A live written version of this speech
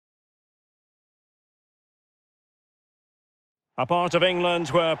A part of England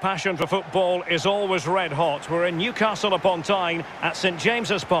where passion for football is always red hot. We're in Newcastle upon Tyne at St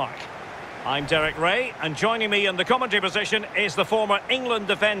James's Park. I'm Derek Ray, and joining me in the commentary position is the former England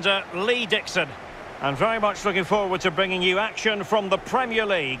defender Lee Dixon. And very much looking forward to bringing you action from the Premier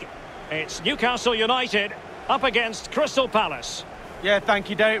League. It's Newcastle United up against Crystal Palace. Yeah, thank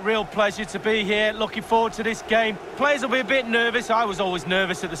you, Derek. Real pleasure to be here. Looking forward to this game. Players will be a bit nervous. I was always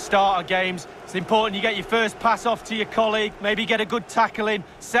nervous at the start of games. It's important you get your first pass off to your colleague, maybe get a good tackle in,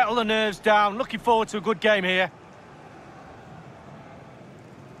 settle the nerves down. Looking forward to a good game here.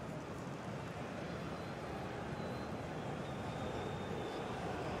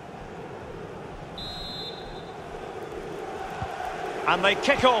 And they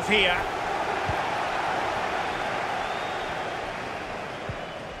kick off here.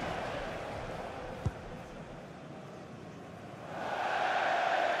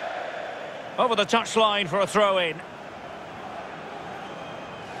 Over the touchline for a throw-in.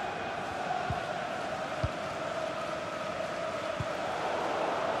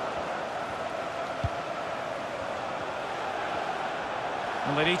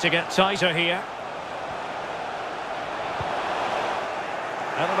 And they need to get tighter here.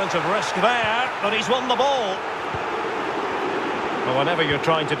 Element of risk there, but he's won the ball. Well, whenever you're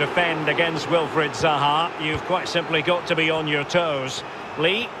trying to defend against Wilfried Zaha, you've quite simply got to be on your toes.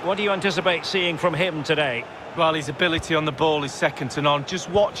 Lee, what do you anticipate seeing from him today? Well, his ability on the ball is second to none. Just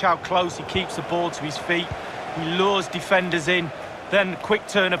watch how close he keeps the ball to his feet. He lures defenders in, then quick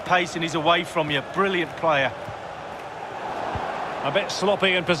turn of pace and he's away from you. Brilliant player. A bit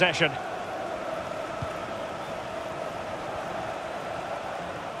sloppy in possession.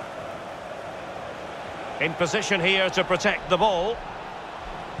 In position here to protect the ball.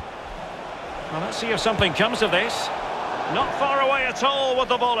 Well, let's see if something comes of this. Not far away at all with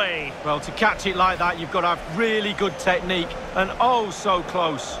the volley. Well, to catch it like that, you've got to have really good technique. And oh, so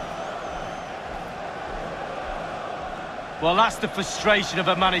close. Well, that's the frustration of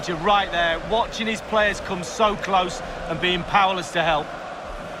a manager right there. Watching his players come so close and being powerless to help.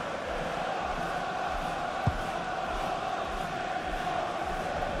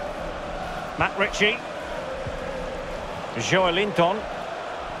 Matt Ritchie. Joelinton.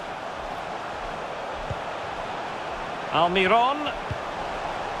 Almiron.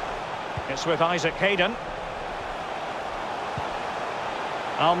 It's with Isaac Hayden.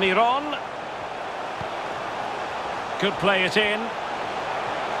 Almiron. Could play it in.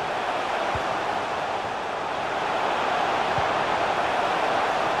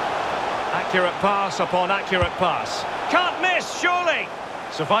 Accurate pass upon accurate pass. Can't miss, surely!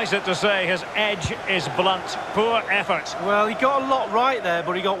 Suffice it to say, his edge is blunt. Poor effort. Well, he got a lot right there,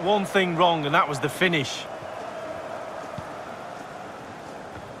 but he got one thing wrong, and that was the finish.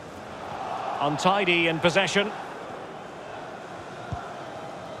 Untidy in possession.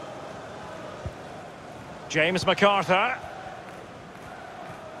 James MacArthur.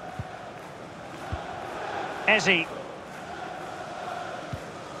 Eze.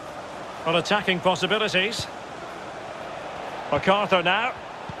 Well, attacking possibilities. MacArthur now.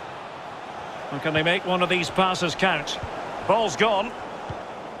 And can they make one of these passes count? Ball's gone.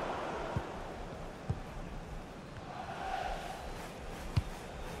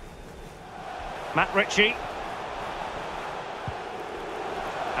 Matt Ritchie.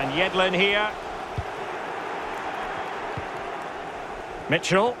 And Yedlin here.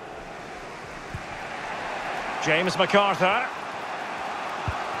 Mitchell. James MacArthur.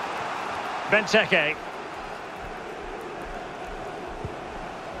 Benteke.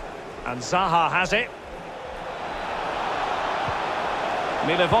 And Zaha has it.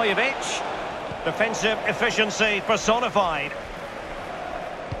 Milivojevic. Defensive efficiency personified.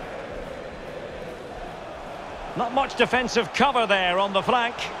 Not much defensive cover there on the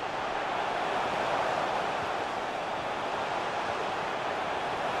flank.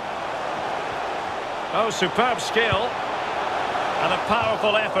 Oh, superb skill. And a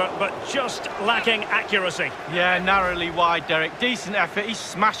powerful effort, but just lacking accuracy. Yeah, narrowly wide, Derek. Decent effort, he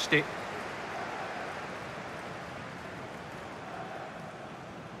smashed it.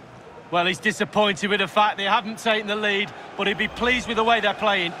 Well, he's disappointed with the fact they haven't taken the lead, but he'd be pleased with the way they're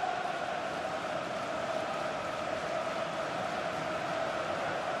playing.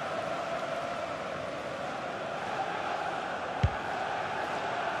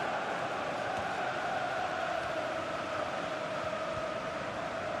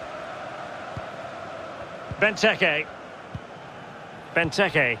 Benteke.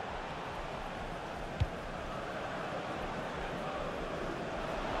 Benteke.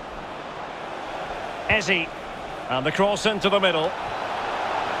 Eze. And the cross into the middle.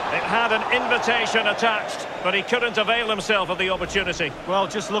 It had an invitation attached, but he couldn't avail himself of the opportunity. Well,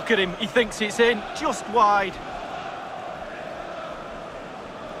 just look at him. He thinks it's in, just wide.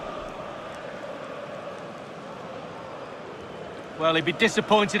 Well, he'd be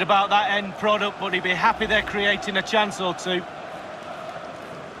disappointed about that end product, but he'd be happy they're creating a chance or two.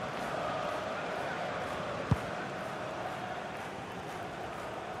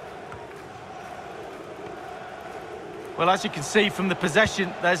 Well, as you can see from the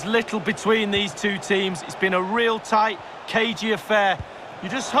possession, there's little between these two teams. It's been a real tight, cagey affair. You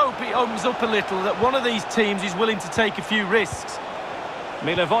just hope it opens up a little, that one of these teams is willing to take a few risks.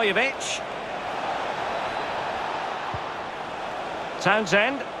 Milivojevic.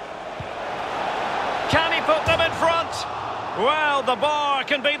 Townsend. Can he put them in front? Well, the bar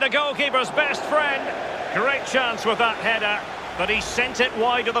can be the goalkeeper's best friend. Great chance with that header, but he sent it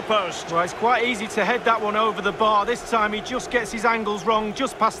wide of the post. Well, it's quite easy to head that one over the bar. This time he just gets his angles wrong,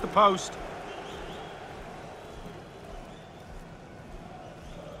 just past the post.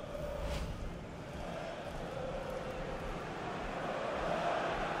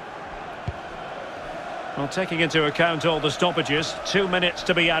 Well, taking into account all the stoppages, 2 minutes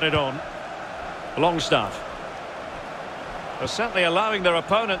to be added on. Longstaff. They're certainly allowing their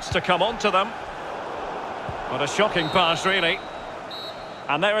opponents to come onto them. What a shocking pass, really.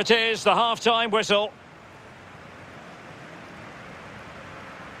 And there it is, the half-time whistle.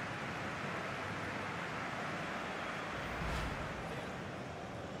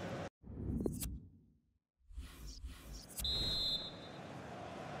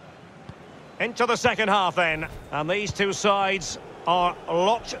 Into the second half then, and these two sides are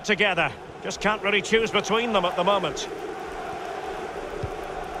locked together. Just can't really choose between them at the moment.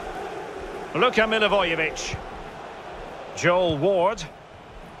 Luka Milivojevic. Joel Ward.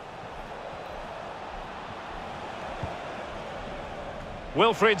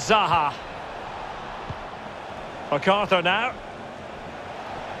 Wilfried Zaha. MacArthur now.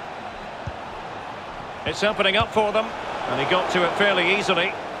 It's opening up for them, and he got to it fairly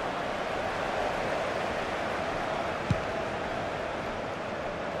easily.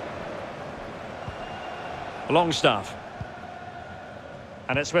 Longstaff.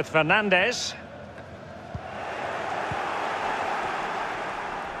 And it's with Fernandes.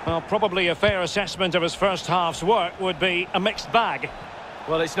 Well, probably a fair assessment of his first half's work would be a mixed bag.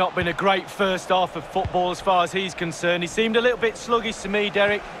 Well, it's not been a great first half of football as far as he's concerned. He seemed a little bit sluggish to me,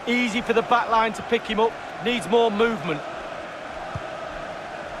 Derek. Easy for the back line to pick him up. Needs more movement.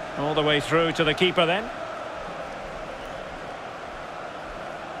 All the way through to the keeper then.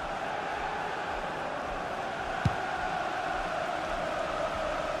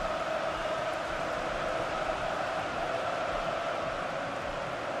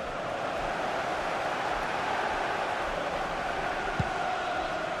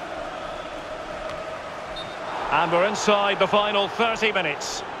 And we're inside the final 30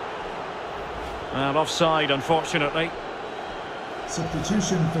 minutes. And offside, unfortunately.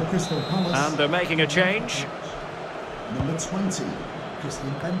 Substitution for Crystal Palace. And they're making a change. Number 20, Christian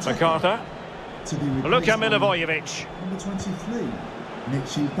Benteke. MacArthur. To be replaced Luka by Milivojevic. Number 23,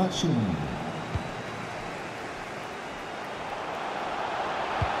 Michy Batshuayi.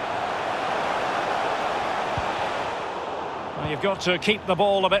 Well, you've got to keep the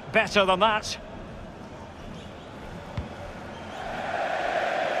ball a bit better than that.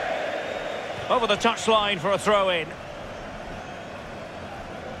 Over the touchline for a throw-in.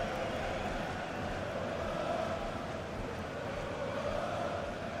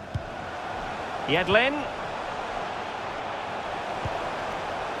 Yedlin.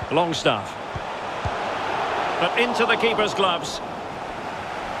 Longstaff. But into the keeper's gloves.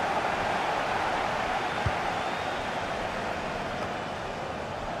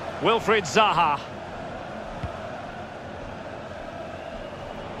 Wilfried Zaha.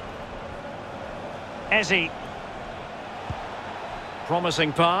 Eze.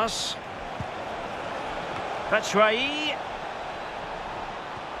 Promising pass. Batshuayi.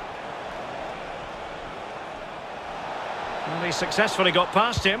 And he successfully got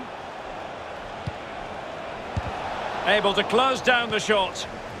past him. Able to close down the shot.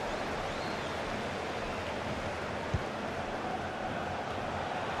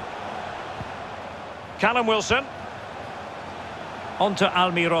 Callum Wilson. On to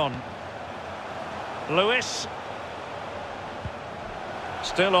Almiron. Lewis.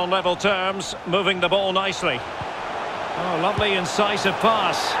 Still on level terms, moving the ball nicely. Oh, lovely incisive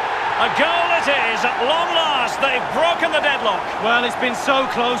pass. A goal it is at long last. They've broken the deadlock. Well, it's been so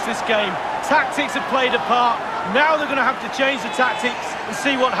close this game. Tactics have played a part. Now they're going to have to change the tactics and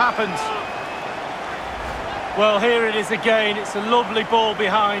see what happens. Well, here it is again. It's a lovely ball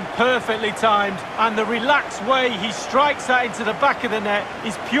behind, perfectly timed, and the relaxed way he strikes that into the back of the net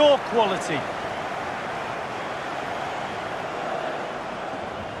is pure quality.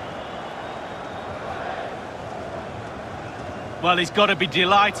 Well, he's got to be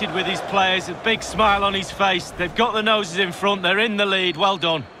delighted with his players. A big smile on his face. They've got the noses in front. They're in the lead. Well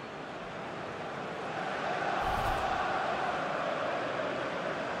done.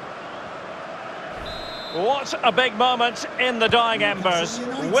 What a big moment in the dying embers.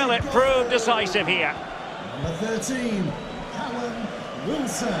 Will it prove decisive here? Number 13, Callum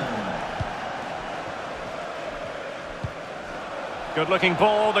Wilson. Good-looking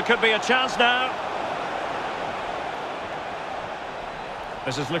ball. There could be a chance now.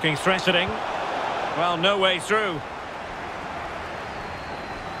 This is looking threatening. Well, no way through.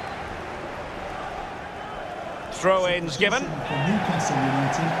 Throw-ins given. For Newcastle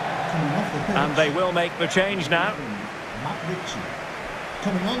United, coming off the pitch. And they will make the change now. Matt Ritchie.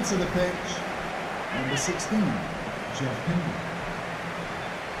 Coming onto the pitch, number 16, Jeff Pindle.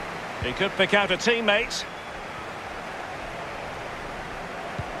 He could pick out a teammate.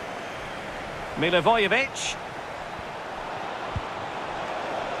 Milivojevic.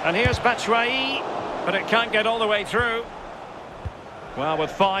 And here's Batshuayi, but it can't get all the way through. Well,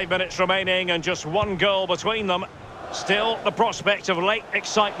 with 5 minutes remaining and just one goal between them, still the prospect of late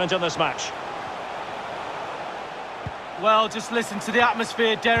excitement in this match. Well, just listen to the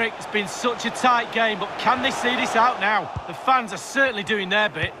atmosphere, Derek. It's been such a tight game, but can they see this out now? The fans are certainly doing their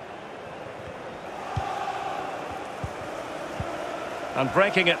bit. And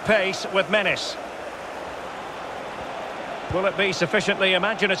breaking at pace with menace. Will it be sufficiently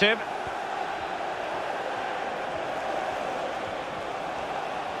imaginative?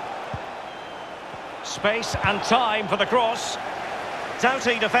 Space and time for the cross.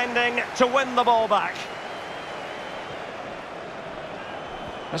 Doughty defending to win the ball back.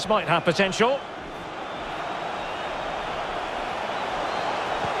 This might have potential.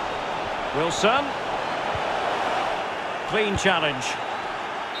 Wilson. Clean challenge.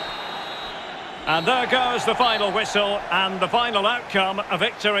 And there goes the final whistle, and the final outcome, a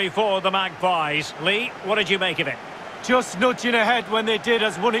victory for the Magpies. Lee, what did you make of it? Just nudging ahead when they did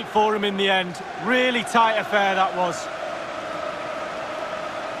has won it for them in the end. Really tight affair that was.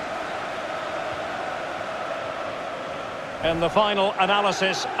 In the final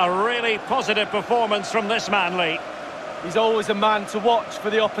analysis, a really positive performance from this man, Lee. He's always a man to watch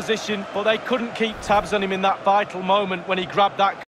for the opposition, but they couldn't keep tabs on him in that vital moment when he grabbed that